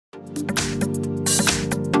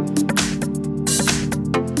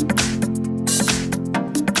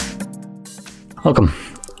Welcome.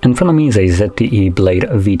 In front of me is a ZTE Blade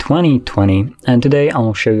V2020, and today I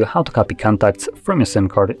will show you how to copy contacts from your SIM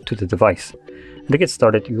card to the device. And to get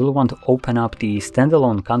started, you will want to open up the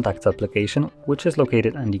standalone contacts application, which is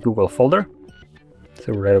located in the Google folder.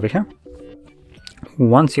 So right over here.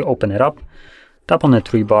 Once you open it up, tap on the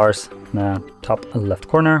three bars in the top left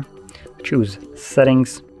corner, choose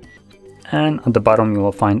Settings, and at the bottom you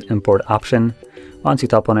will find Import option. Once you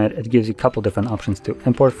tap on it, it gives you a couple different options to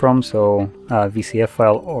import from, so VCF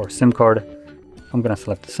file or SIM card. I'm gonna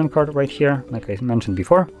select the SIM card right here, like I mentioned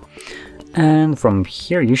before. And from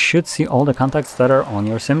here, you should see all the contacts that are on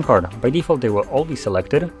your SIM card. By default, they will all be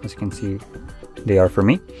selected. As you can see, they are for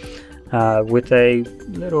me. With a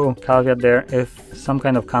little caveat there, if some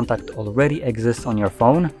kind of contact already exists on your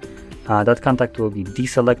phone, that contact will be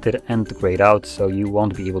deselected and grayed out, so you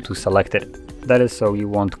won't be able to select it. That is so you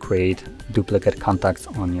won't create duplicate contacts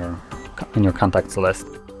on your contacts list.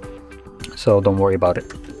 So don't worry about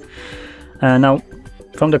it. Now,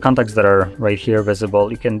 from the contacts that are right here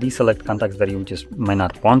visible, you can deselect contacts that you just might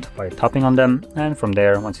not want by tapping on them. And from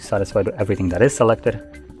there, once you're satisfied with everything that is selected,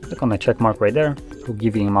 click on the check mark right there. It will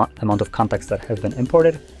give you the amount of contacts that have been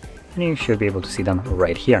imported, and you should be able to see them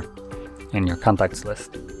right here in your contacts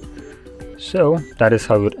list. So that is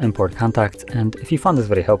how you would import contacts, and if you found this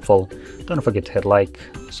very helpful, don't forget to hit like,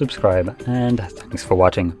 subscribe, and thanks for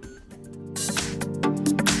watching.